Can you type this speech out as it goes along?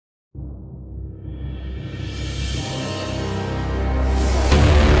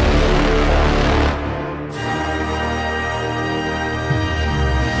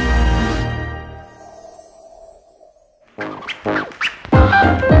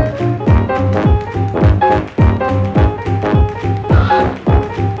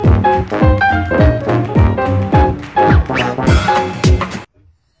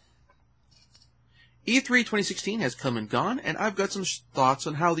E3 2016 has come and gone, and I've got some thoughts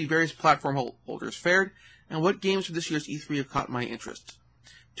on how the various platform holders fared, and what games from this year's E3 have caught my interest.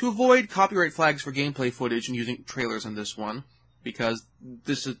 To avoid copyright flags for gameplay footage and using trailers on this one, because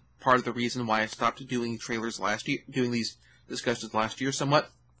this is part of the reason why I stopped doing trailers last year, doing these discussions last year somewhat,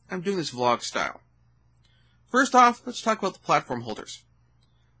 I'm doing this vlog style. First off, let's talk about the platform holders.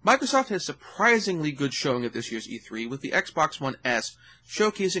 Microsoft had a surprisingly good showing at this year's E3, with the Xbox One S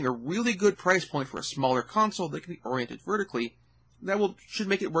showcasing a really good price point for a smaller console that can be oriented vertically. That should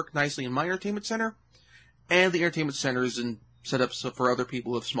make it work nicely in my entertainment center, and the entertainment centers and setups for other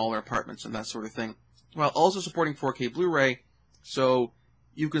people with smaller apartments and that sort of thing, while also supporting 4K Blu-ray, so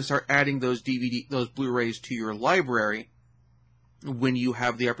you can start adding those Blu-rays to your library when you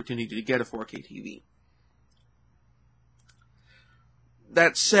have the opportunity to get a 4K TV.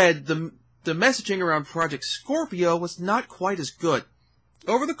 That said, the messaging around Project Scorpio was not quite as good.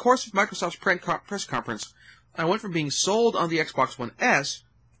 Over the course of Microsoft's press conference, I went from being sold on the Xbox One S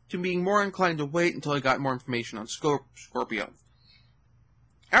to being more inclined to wait until I got more information on Scorpio.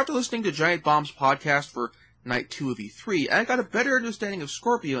 After listening to Giant Bomb's podcast for Night 2 of E3, I got a better understanding of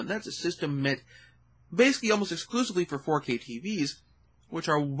Scorpio, and that's a system meant basically almost exclusively for 4K TVs, which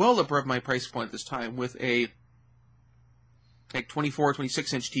are well above my price point at this time, with a 24 or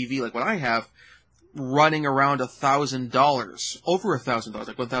 26-inch TV like what I have, running around $1,000, over $1,000,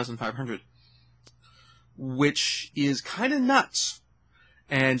 like $1,500, which is kind of nuts,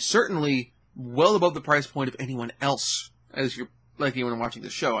 and certainly well above the price point of anyone else, as you're like anyone watching the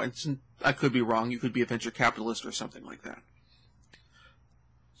show. I could be wrong. You could be a venture capitalist or something like that.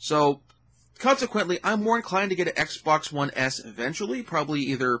 So, consequently, I'm more inclined to get an Xbox One S eventually, probably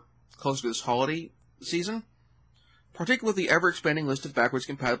either closer to this holiday season, particularly with the ever-expanding list of backwards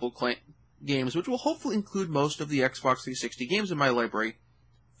compatible games, which will hopefully include most of the Xbox 360 games in my library.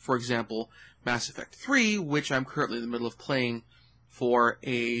 For example, Mass Effect 3, which I'm currently in the middle of playing for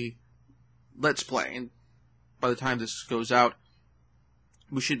a Let's Play. And by the time this goes out,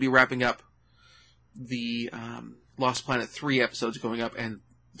 we should be wrapping up the Lost Planet 3 episodes going up, and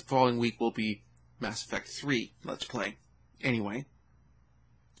the following week will be Mass Effect 3 Let's Play. Anyway,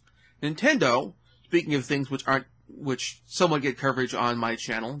 Nintendo, speaking of things which somewhat get coverage on my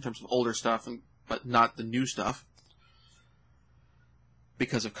channel in terms of older stuff, but not the new stuff,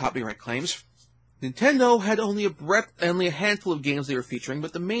 because of copyright claims. Nintendo had only a handful of games they were featuring,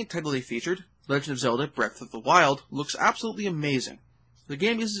 but the main title they featured, Legend of Zelda: Breath of the Wild, looks absolutely amazing. The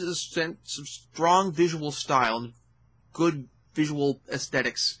game uses a sense of strong visual style and good visual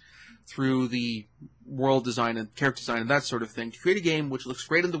aesthetics through the world design and character design and that sort of thing to create a game which looks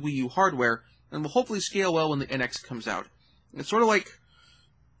great on the Wii U hardware and will hopefully scale well when the NX comes out. It's sort of like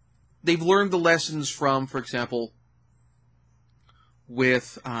they've learned the lessons from, for example,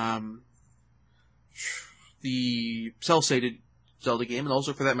 with the cel-shaded Zelda game, and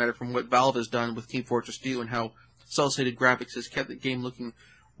also, for that matter, from what Valve has done with Team Fortress 2 and how cel-shaded graphics has kept the game looking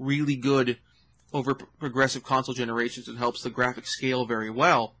really good over progressive console generations and helps the graphics scale very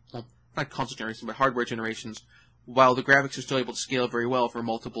well. Well, not console generations, but hardware generations, while the graphics are still able to scale very well for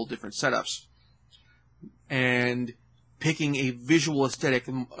multiple different setups. And picking a visual aesthetic,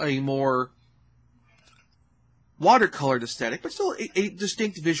 a more watercolored aesthetic, but still a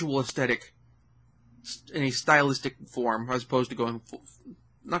distinct visual aesthetic in a stylistic form, as opposed to going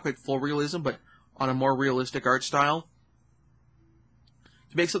not quite full realism, but on a more realistic art style,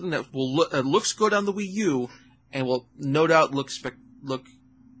 to make something that will looks good on the Wii U and will no doubt look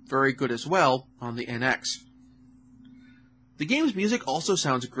very good as well on the NX. The game's music also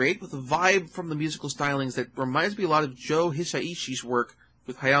sounds great, with a vibe from the musical stylings that reminds me a lot of Joe Hisaishi's work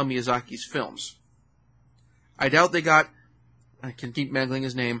with Hayao Miyazaki's films. I doubt they got, I can keep mangling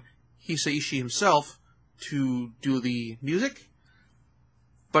his name, Hisaishi himself to do the music,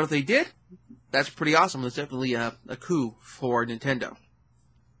 but if they did, that's pretty awesome. That's definitely a coup for Nintendo.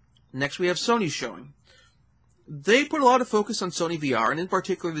 Next we have Sony's showing. They put a lot of focus on Sony VR, and in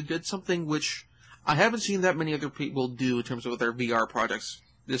particular they did something which I haven't seen that many other people do in terms of their VR projects.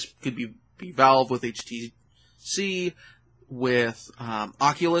 This could be Valve with HTC, with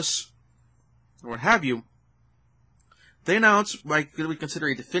Oculus, or what have you. They announced what we consider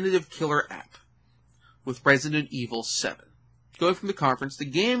a definitive killer app with Resident Evil 7. Going from the conference, the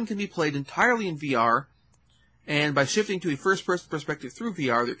game can be played entirely in VR, and by shifting to a first-person perspective through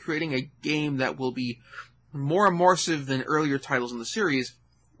VR, they're creating a game that will be more immersive than earlier titles in the series,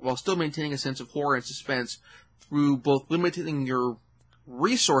 while still maintaining a sense of horror and suspense through both limiting your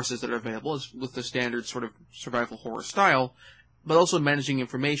resources that are available, as with the standard sort of survival horror style, but also managing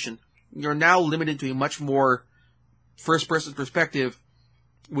information. You're now limited to a much more first-person perspective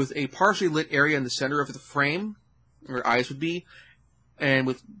with a partially lit area in the center of the frame, where eyes would be, and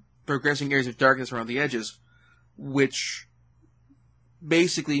with progressing areas of darkness around the edges, which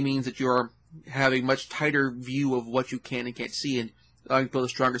basically means that you're having a much tighter view of what you can and can't see, and allowing to build a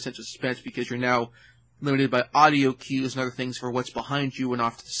stronger sense of suspense because you're now limited by audio cues and other things for what's behind you and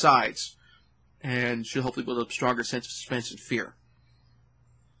off to the sides, and should hopefully build a stronger sense of suspense and fear.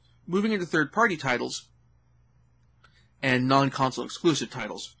 Moving into third-party titles and non-console exclusive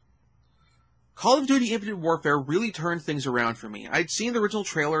titles. Call of Duty Infinite Warfare really turned things around for me. I'd seen the original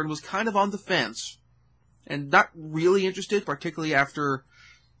trailer and was kind of on the fence, and not really interested, particularly after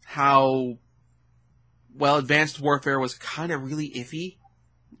how, well, Advanced Warfare was kind of really iffy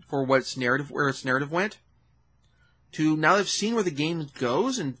for where its narrative went, to now that I've seen where the game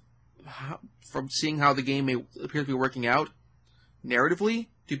goes, and from seeing how the game may appear to be working out narratively,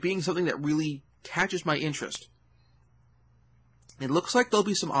 to being something that really catches my interest. It looks like there'll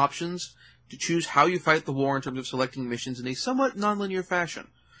be some options to choose how you fight the war in terms of selecting missions in a somewhat non-linear fashion.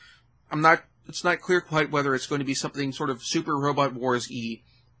 It's not clear quite whether it's going to be something sort of Super Robot Wars-y,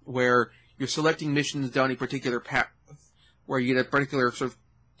 where you're selecting missions down a particular path, where you get a particular sort of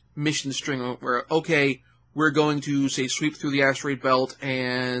mission string where, okay, we're going to, say, sweep through the asteroid belt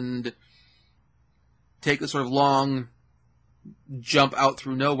and take a sort of long jump out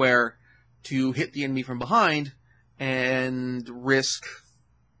through nowhere to hit the enemy from behind and risk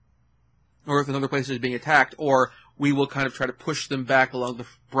Earth and other places being attacked, or we will kind of try to push them back along the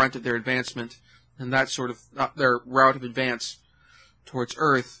brunt of their advancement and that sort of their route of advance towards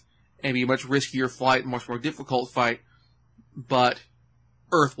Earth, and be a much riskier fight, much more difficult fight, but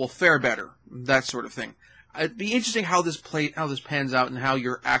Earth will fare better, that sort of thing. It'd be interesting how this pans out, and how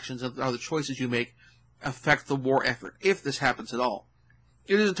your actions and how the choices you make affect the war effort, if this happens at all.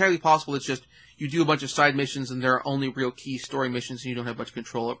 It is entirely possible it's just you do a bunch of side missions and there are only real key story missions and you don't have much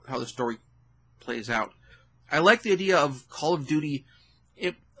control of how the story plays out. I like the idea of Call of Duty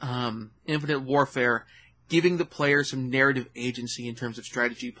Infinite Warfare giving the player some narrative agency in terms of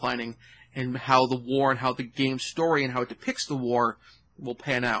strategy planning and how the war and how the game's story and how it depicts the war will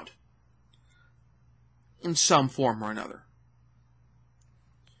pan out in some form or another.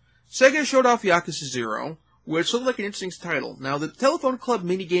 Sega showed off Yakuza 0, which looked like an interesting title. Now, the Telephone Club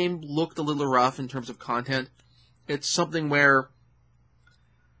minigame looked a little rough in terms of content. It's something where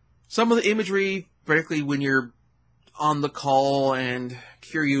some of the imagery, particularly when you're on the call and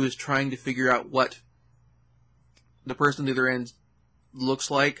Kiryu is trying to figure out what the person on the other end looks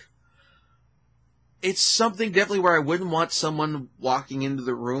like, it's something definitely where I wouldn't want someone walking into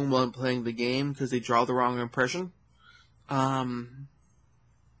the room while I'm playing the game because they draw the wrong impression.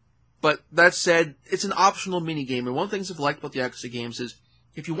 But that said, it's an optional minigame, and one of the things I've liked about the Yakuza games is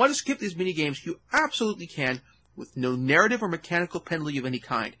if you want to skip these minigames, you absolutely can, with no narrative or mechanical penalty of any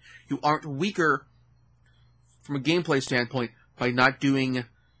kind. You aren't weaker from a gameplay standpoint by not doing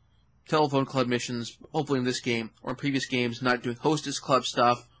Telephone Club missions, hopefully in this game, or in previous games, not doing Hostess Club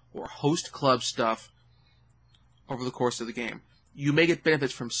stuff or Host Club stuff over the course of the game. You may get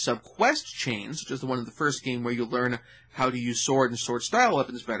benefits from sub-quest chains, which is the one in the first game where you learn how to use sword and sword-style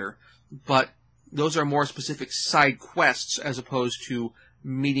weapons better, but those are more specific side quests as opposed to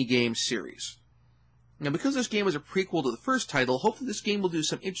minigame series. Now, because this game is a prequel to the first title, hopefully this game will do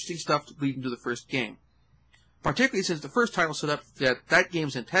some interesting stuff to lead into the first game. Particularly since the first title set up that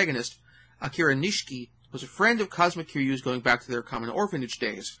game's antagonist, Akira Nishiki, was a friend of Cosmic Kiryu's going back to their common orphanage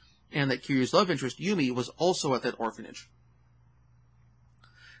days, and that Kiryu's love interest, Yumi, was also at that orphanage.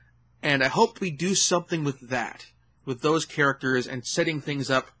 And I hope we do something with that, with those characters, and setting things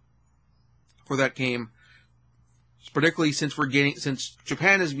up for that game, particularly since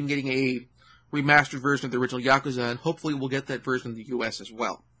Japan has been getting a remastered version of the original Yakuza, and hopefully we'll get that version in the US as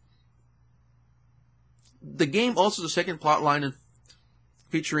well. The game also has a second plotline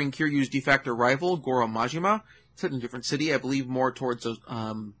featuring Kiryu's de facto rival, Goro Majima, set in a different city, I believe more towards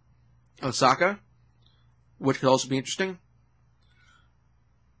Osaka, which could also be interesting.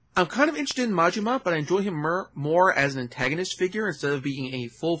 I'm kind of interested in Majima, but I enjoy him more as an antagonist figure instead of being a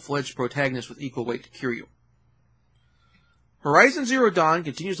full-fledged protagonist with equal weight to Kiryu. Horizon Zero Dawn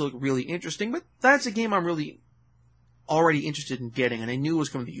continues to look really interesting, but that's a game I'm really already interested in getting, and I knew it was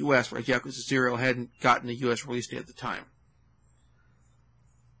coming to the US, whereas Yakuza 0 hadn't gotten a US release date at the time.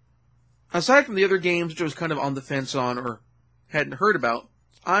 Aside from the other games which I was kind of on the fence on or hadn't heard about,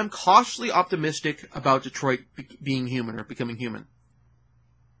 I'm cautiously optimistic about Detroit being human or becoming human.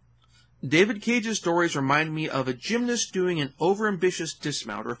 David Cage's stories remind me of a gymnast doing an overambitious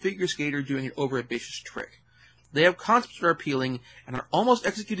dismount or a figure skater doing an overambitious trick. They have concepts that are appealing and are almost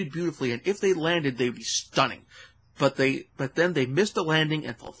executed beautifully, and if they landed, they would be stunning. but then they missed the landing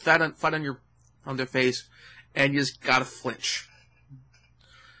and fell flat on their face, and you just gotta flinch.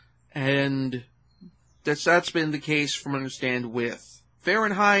 And that's been the case, from what I understand, with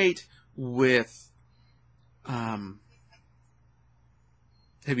Fahrenheit, with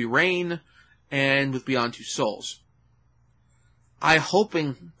Heavy Rain, and with Beyond Two Souls.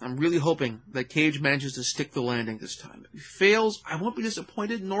 I'm really hoping that Cage manages to stick the landing this time. If he fails, I won't be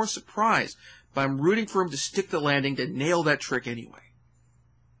disappointed nor surprised, but I'm rooting for him to stick the landing, to nail that trick anyway.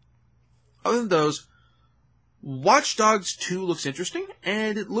 Other than those, Watch Dogs 2 looks interesting,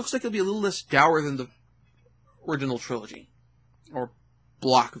 and it looks like it'll be a little less dour than the original trilogy, or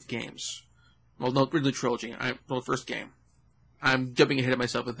block of games. Well, no, original trilogy, the first game. I'm jumping ahead of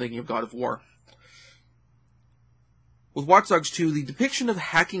myself and thinking of God of War. With Watch Dogs 2, the depiction of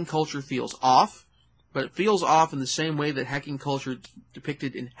hacking culture feels off, but it feels off in the same way that hacking culture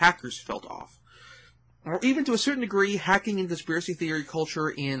depicted in Hackers felt off. Or even to a certain degree, hacking and conspiracy theory culture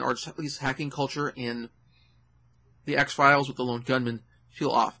or at least hacking culture in the X-Files with the Lone Gunman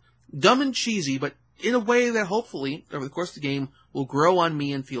feel off. Dumb and cheesy, but in a way that hopefully, over the course of the game, will grow on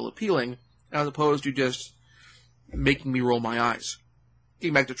me and feel appealing, as opposed to just making me roll my eyes.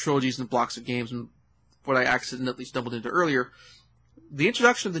 Getting back to trilogies and blocks of games and what I accidentally stumbled into earlier, the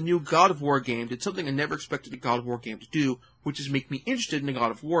introduction of the new God of War game did something I never expected a God of War game to do, which is make me interested in a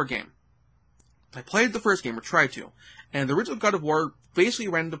God of War game. I played the first game, or tried to, and the original God of War basically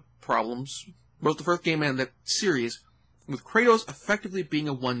ran into problems, both the first game and that series, with Kratos effectively being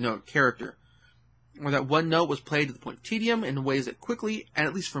a one-note character, where that one note was played to the point of tedium in ways that quickly, and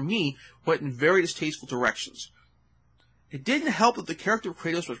at least for me, went in very distasteful directions. It didn't help that the character of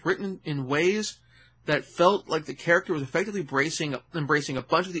Kratos was written in ways that felt like the character was effectively embracing a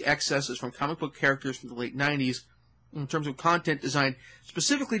bunch of the excesses from comic book characters from the late 90s in terms of content designed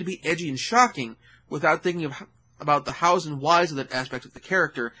specifically to be edgy and shocking without thinking about the hows and whys of that aspect of the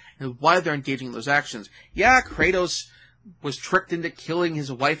character and why they're engaging in those actions. Yeah, Kratos was tricked into killing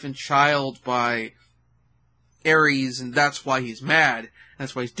his wife and child by Ares, and that's why he's mad.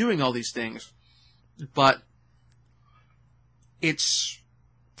 That's why he's doing all these things. But it's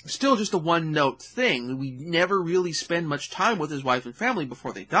still just a one-note thing. We never really spend much time with his wife and family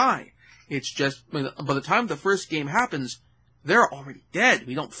before they die. It's just, by the time the first game happens, they're already dead.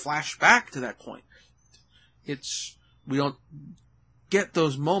 We don't flash back to that point. We don't get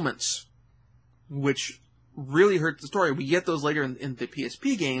those moments which really hurt the story. We get those later in the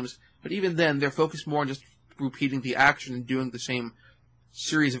PSP games, but even then, they're focused more on just repeating the action and doing the same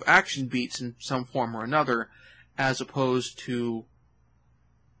series of action beats in some form or another, as opposed to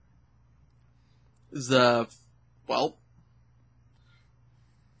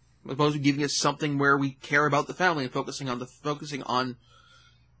giving us something where we care about the family and focusing on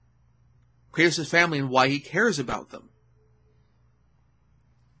Kratos' family and why he cares about them.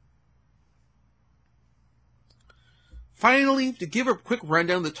 Finally, to give a quick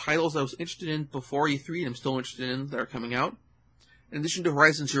rundown of the titles I was interested in before E3 and I'm still interested in that are coming out. In addition to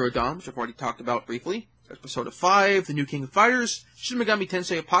Horizon Zero Dawn, which I've already talked about briefly, Persona 5, The New King of Fighters, Shin Megami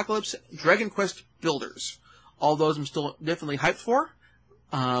Tensei Apocalypse, Dragon Quest Builders. All those I'm still definitely hyped for,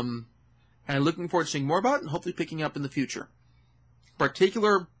 and looking forward to seeing more about and hopefully picking up in the future. In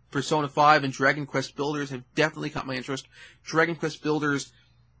particular, Persona 5 and Dragon Quest Builders have definitely caught my interest. Dragon Quest Builders,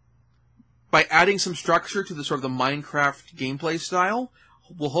 by adding some structure to the sort of the Minecraft gameplay style,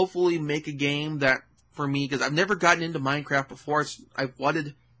 will hopefully make a game that, for me, because I've never gotten into Minecraft before, I've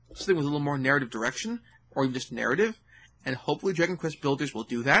wanted something with a little more narrative direction, or even just narrative, and hopefully Dragon Quest Builders will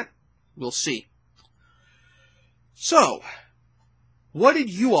do that. We'll see. So, what did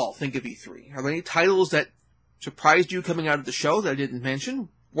you all think of E3? Are there any titles that surprised you coming out of the show that I didn't mention?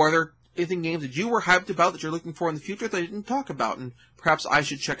 Were there anything games that you were hyped about that you're looking for in the future that I didn't talk about, and perhaps I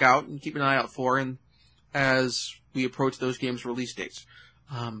should check out and keep an eye out for as we approach those games' release dates?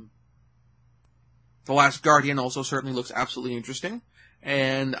 The Last Guardian also certainly looks absolutely interesting,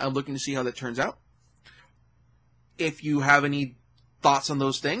 and I'm looking to see how that turns out. If you have any thoughts on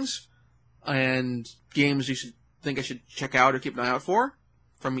those things, and games you think I should check out or keep an eye out for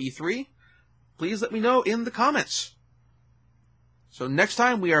from E3, please let me know in the comments. So next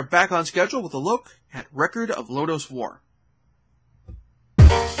time we are back on schedule with a look at Record of Lodoss War.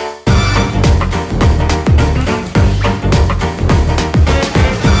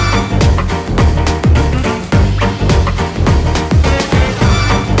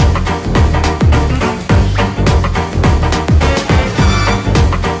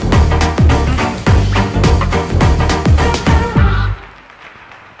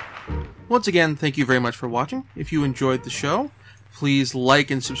 Once again, thank you very much for watching. If you enjoyed the show, Please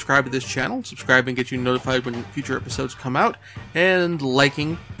like and subscribe to this channel. Subscribing gets you notified when future episodes come out, and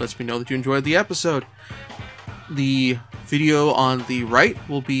liking lets me know that you enjoyed the episode. The video on the right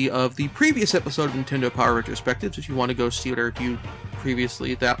will be of the previous episode of Nintendo Power Retrospectives if you want to go see what I reviewed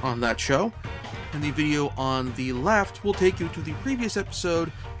previously on that show. And the video on the left will take you to the previous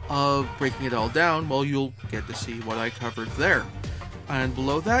episode of Breaking It All Down, well, you'll get to see what I covered there. And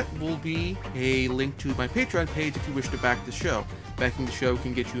below that will be a link to my Patreon page if you wish to back the show. Backing the show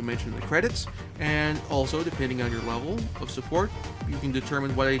can get you a mention in the credits, and also, depending on your level of support, you can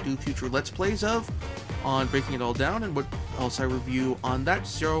determine what I do future Let's Plays of on Breaking It All Down and what else I review on that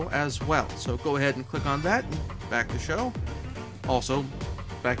show as well. So go ahead and click on that and back the show. Also,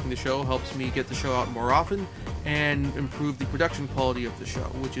 backing the show helps me get the show out more often and improve the production quality of the show,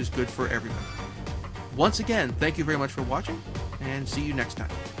 which is good for everybody. Once again, thank you very much for watching, and see you next time.